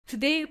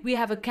Today we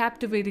have a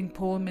captivating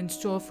poem in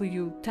store for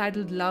you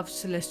titled Love's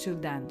Celestial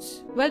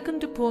Dance.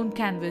 Welcome to Poem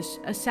Canvas,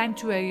 a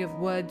sanctuary of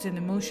words and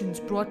emotions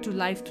brought to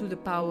life through the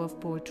power of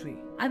poetry.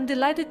 I'm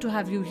delighted to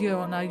have you here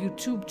on our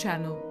YouTube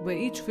channel, where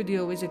each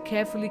video is a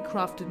carefully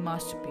crafted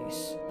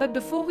masterpiece. But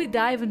before we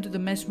dive into the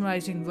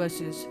mesmerizing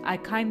verses, I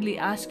kindly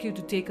ask you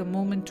to take a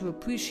moment to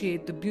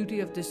appreciate the beauty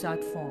of this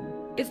art form.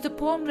 If the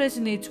poem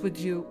resonates with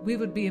you, we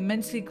would be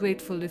immensely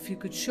grateful if you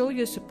could show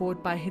your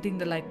support by hitting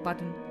the like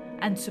button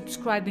and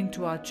subscribing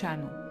to our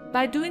channel.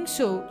 By doing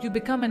so, you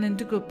become an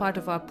integral part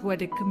of our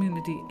poetic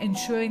community,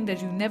 ensuring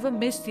that you never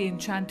miss the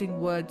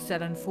enchanting words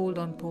that unfold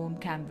on Poem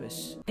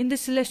Canvas. In the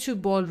celestial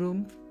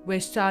ballroom,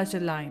 where stars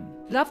align,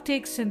 love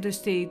takes center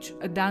stage,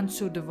 a dance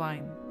so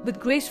divine. With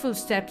graceful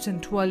steps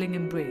and twirling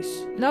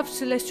embrace, love's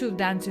celestial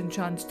dance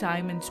enchants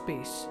time and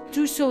space.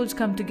 Two souls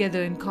come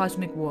together in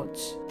cosmic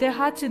waltz, their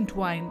hearts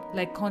entwined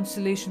like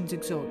constellations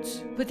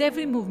exalts. With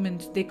every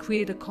movement, they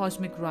create a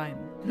cosmic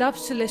rhyme.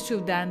 Love's celestial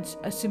dance,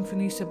 a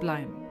symphony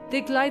sublime.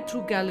 They glide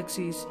through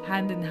galaxies,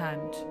 hand in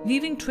hand,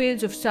 leaving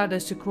trails of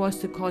stardust across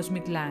the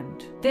cosmic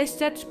land. Their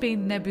steps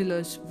paint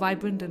nebulas,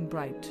 vibrant and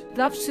bright.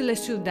 Love's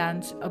celestial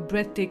dance, a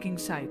breathtaking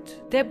sight.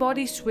 Their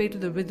bodies sway to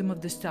the rhythm of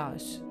the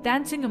stars,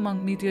 dancing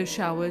among meteor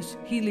showers,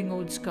 healing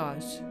old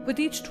scars. With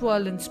each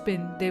twirl and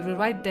spin, they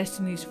rewrite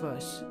destiny's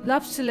verse.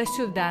 Love's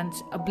celestial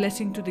dance, a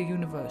blessing to the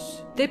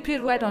universe. They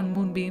pirouette on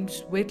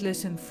moonbeams,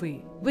 weightless and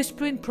free,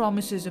 whispering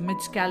promises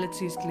amidst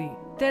galaxies' glee.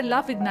 Their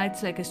love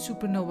ignites like a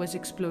supernova's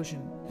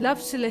explosion.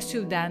 Love's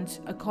celestial dance,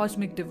 a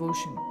cosmic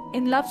devotion.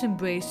 In love's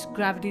embrace,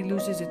 gravity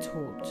loses its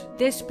hold.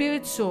 Their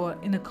spirits soar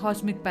in a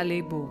cosmic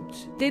ballet bold.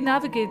 They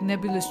navigate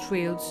nebulous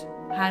trails,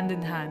 hand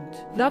in hand.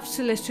 Love's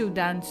celestial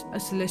dance, a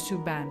celestial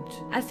band.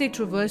 As they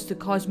traverse the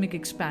cosmic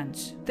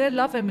expanse, their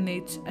love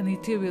emanates an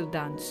ethereal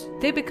dance.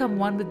 They become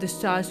one with the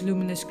stars'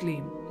 luminous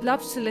gleam.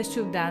 Love's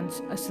celestial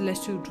dance, a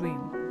celestial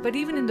dream. But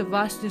even in the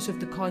vastness of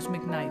the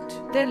cosmic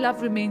night, their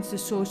love remains the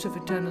source of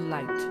eternal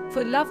light.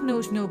 For love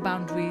knows no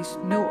boundaries,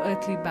 no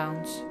earthly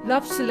bounds.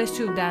 Love's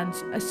celestial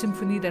dance, a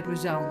symphony that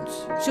resounds.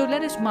 So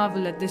let us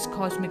marvel at this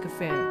cosmic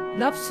affair.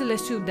 Love's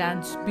celestial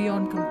dance,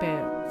 beyond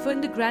compare. For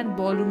in the grand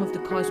ballroom of the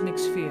cosmic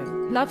sphere,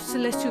 love's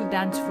celestial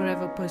dance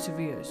forever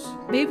perseveres.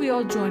 May we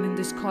all join in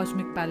this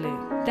cosmic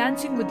ballet,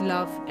 dancing with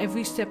love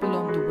every step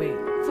along the way.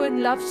 For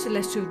in love's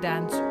celestial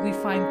dance, we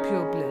find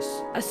pure bliss,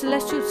 a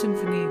celestial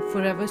symphony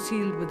forever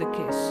sealed with a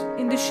kiss.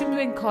 In the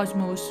shimmering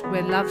cosmos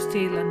where love's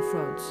tale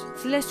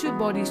unfurls, celestial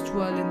bodies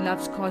twirl in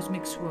love's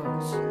cosmic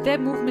swirls, their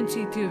movements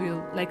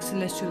ethereal like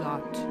celestial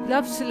art.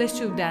 Love's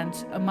celestial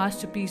dance, a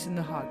masterpiece in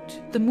the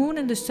heart. The moon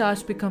and the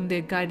stars become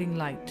their guiding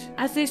light.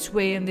 As they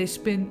sway and they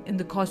spin in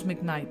the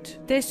cosmic night,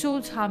 their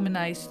souls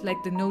harmonize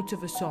like the notes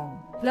of a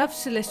song. Love's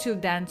celestial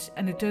dance,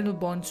 an eternal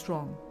bond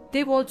strong.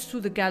 They waltz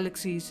through the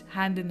galaxies,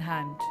 hand in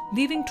hand,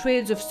 leaving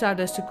trails of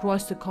stardust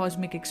across the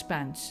cosmic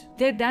expanse.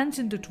 Their dance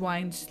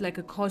intertwines like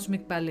a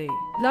cosmic ballet.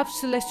 Love's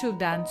celestial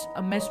dance,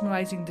 a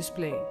mesmerizing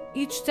display.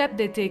 Each step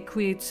they take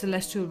creates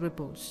celestial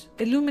ripples,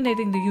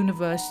 illuminating the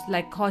universe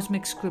like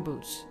cosmic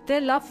scribbles.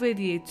 Their love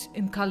radiates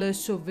in colors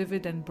so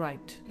vivid and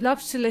bright.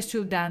 Love's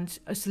celestial dance,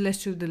 a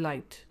celestial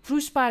delight.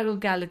 Through spiral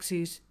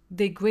galaxies,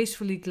 they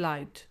gracefully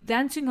glide,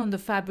 dancing on the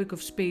fabric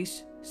of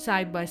space,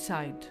 side by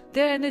side.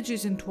 Their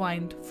energies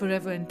entwined,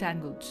 forever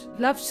entangled.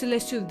 Love's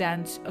celestial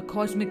dance, a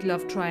cosmic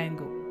love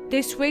triangle.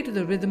 They sway to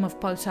the rhythm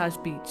of pulsar's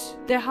beats.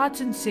 Their hearts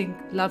in sync,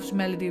 love's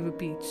melody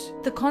repeats.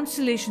 The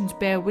constellations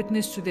bear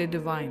witness to their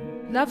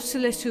divine. Love's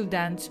celestial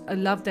dance, a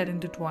love that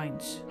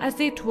intertwines. As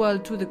they twirl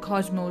through the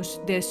cosmos,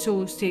 their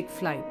souls take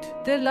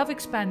flight. Their love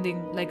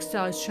expanding like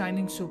stars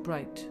shining so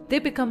bright. They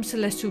become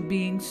celestial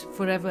beings,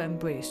 forever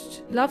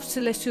embraced. Love's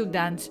celestial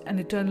dance, an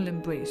eternal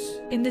embrace.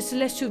 In the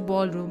celestial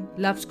ballroom,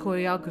 love's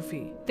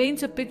choreography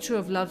paints a picture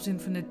of love's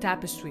infinite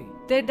tapestry.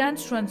 Their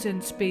dance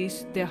transcends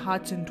space, their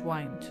hearts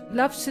entwined.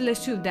 Love's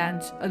celestial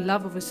dance, a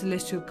love of a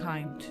celestial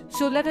kind.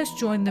 So let us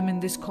join them in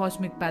this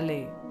cosmic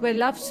ballet, where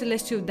love's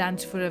celestial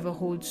dance forever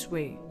holds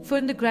sway. For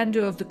in the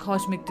grandeur of the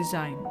cosmic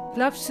design,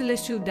 love's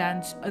celestial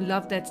dance, a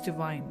love that's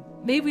divine.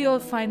 May we all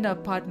find our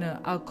partner,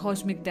 our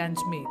cosmic dance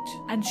mate,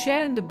 and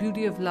share in the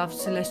beauty of love's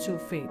celestial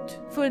fate.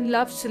 For in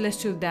love's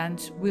celestial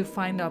dance, we'll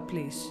find our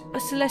place, a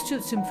celestial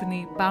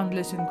symphony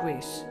boundless in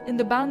grace. In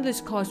the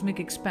boundless cosmic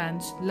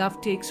expanse, love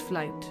takes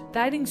flight,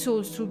 guiding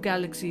souls through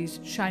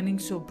galaxies, shining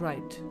so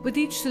bright. With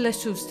each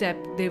celestial step,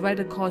 they write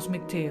a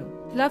cosmic tale.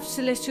 Love's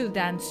celestial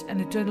dance, an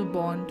eternal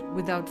bond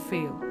without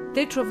fail.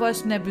 They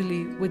traverse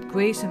nebulae with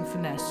grace and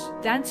finesse,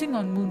 dancing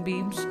on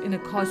moonbeams in a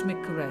cosmic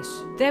caress.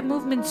 Their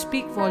movements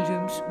speak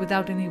volumes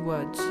without any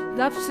words.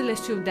 Love's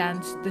celestial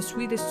dance, the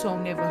sweetest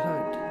song ever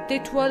heard. They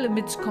twirl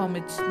amidst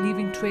comets,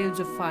 leaving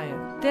trails of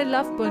fire. Their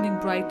love burning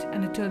bright,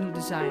 an eternal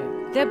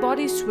desire. Their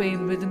bodies sway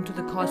in rhythm to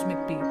the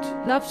cosmic beat.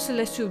 Love's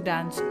celestial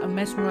dance, a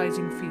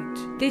mesmerizing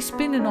feat. They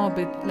spin in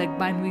orbit like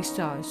binary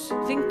stars,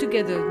 linked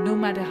together no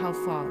matter how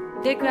far.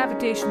 Their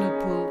gravitational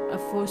pull, a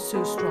force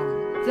so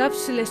strong.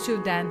 Love's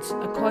celestial dance,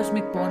 a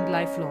cosmic bond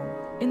lifelong.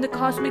 In the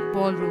cosmic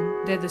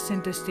ballroom, they're the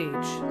center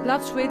stage.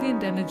 Love's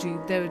radiant energy,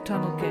 their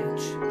eternal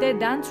cage. Their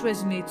dance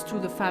resonates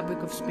through the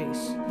fabric of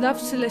space.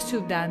 Love's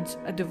celestial dance,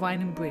 a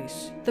divine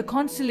embrace. The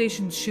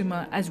constellations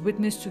shimmer as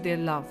witness to their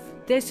love.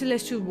 Their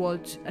celestial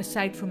waltz, a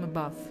sight from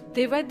above.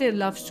 They write their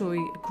love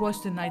story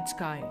across the night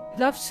sky.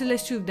 Love's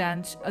celestial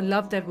dance, a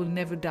love that will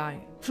never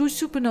die. Through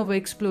supernova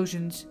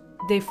explosions,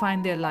 they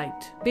find their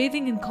light,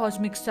 bathing in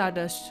cosmic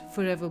stardust,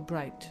 forever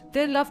bright.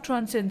 Their love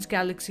transcends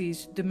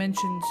galaxies,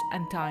 dimensions,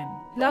 and time.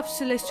 Love's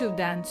celestial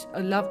dance,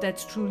 a love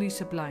that's truly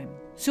sublime.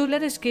 So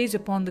let us gaze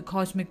upon the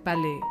cosmic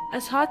ballet,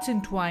 as hearts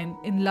entwine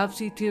in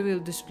love's ethereal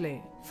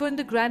display. For in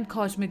the grand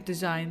cosmic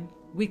design,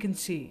 we can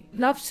see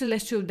love's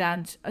celestial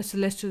dance, a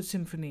celestial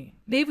symphony.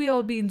 May we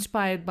all be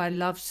inspired by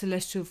love's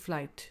celestial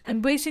flight,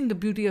 embracing the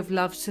beauty of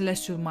love's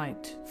celestial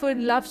might. For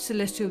in love's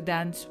celestial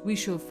dance we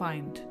shall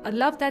find a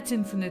love that's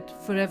infinite,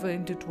 forever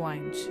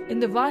intertwined.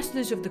 In the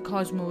vastness of the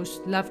cosmos,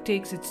 love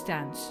takes its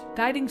stance,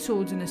 guiding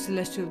souls in a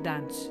celestial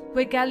dance,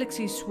 where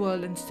galaxies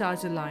swirl and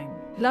stars align.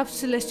 Love's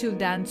celestial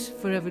dance,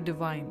 forever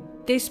divine.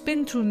 They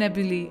spin through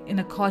nebulae in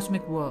a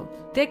cosmic world,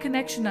 their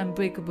connection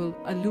unbreakable,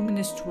 a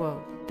luminous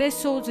twirl. Their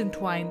souls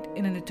entwined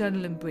in an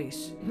eternal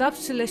embrace. Love's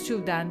celestial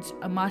dance,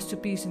 a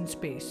masterpiece in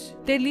space.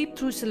 They leap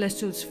through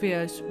celestial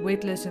spheres,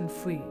 weightless and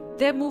free.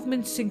 Their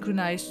movements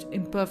synchronized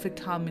in perfect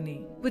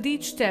harmony. With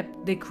each step,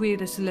 they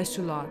create a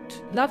celestial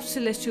art. Love's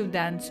celestial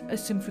dance, a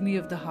symphony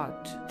of the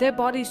heart. Their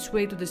bodies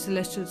sway to the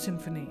celestial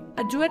symphony,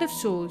 a duet of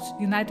souls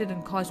united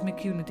in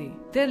cosmic unity.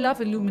 Their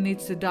love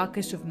illuminates the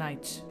darkest of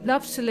nights.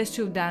 Love's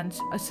celestial dance,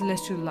 a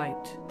celestial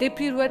light. They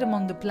pirouette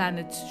among the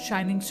planets,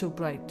 shining so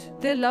bright.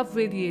 Their love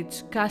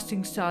radiates,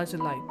 casting stars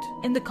alight.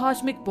 In the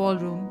cosmic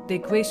ballroom, they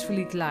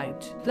gracefully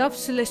glide. Love's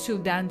celestial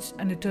dance,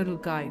 an eternal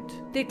guide.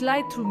 They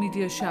glide through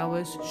meteor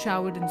showers,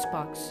 showered in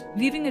sparks,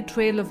 leaving a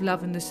trail of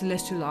love in the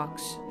celestial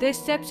arcs. Their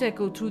steps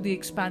echo through the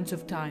expanse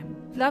of time.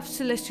 Love's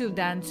celestial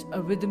dance,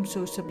 a rhythm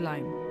so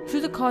sublime.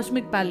 Through the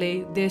cosmic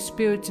ballet, their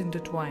spirits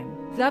intertwine.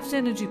 Love's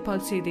energy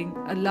pulsating,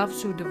 a love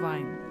so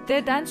divine.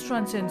 Their dance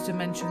transcends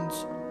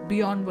dimensions,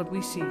 beyond what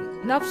we see.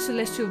 Love's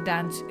celestial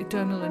dance,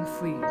 eternal and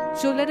free.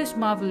 So let us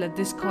marvel at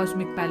this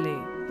cosmic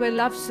ballet, where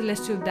love's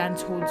celestial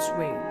dance holds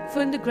sway.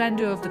 For in the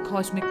grandeur of the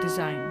cosmic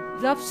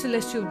design, love's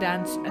celestial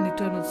dance, an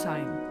eternal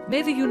sign.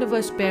 May the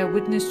universe bear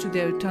witness to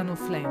their eternal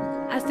flame,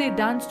 as they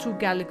dance through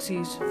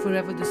galaxies,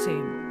 forever the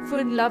same. For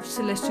in love's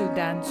celestial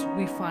dance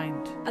we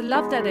find a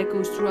love that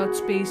echoes throughout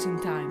space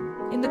and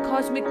time. In the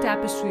cosmic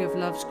tapestry of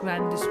love's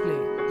grand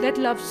display, let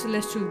love's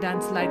celestial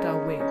dance light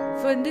our way.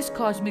 For in this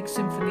cosmic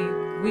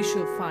symphony we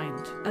shall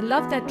find a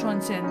love that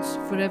transcends,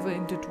 forever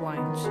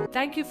intertwines.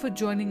 Thank you for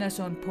joining us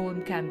on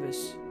Poem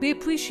Canvas. We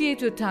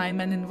appreciate your time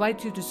and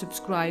invite you to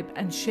subscribe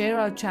and share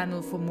our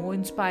channel for more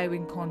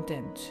inspiring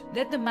content.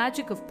 Let the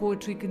magic of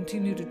poetry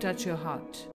continue to touch your heart.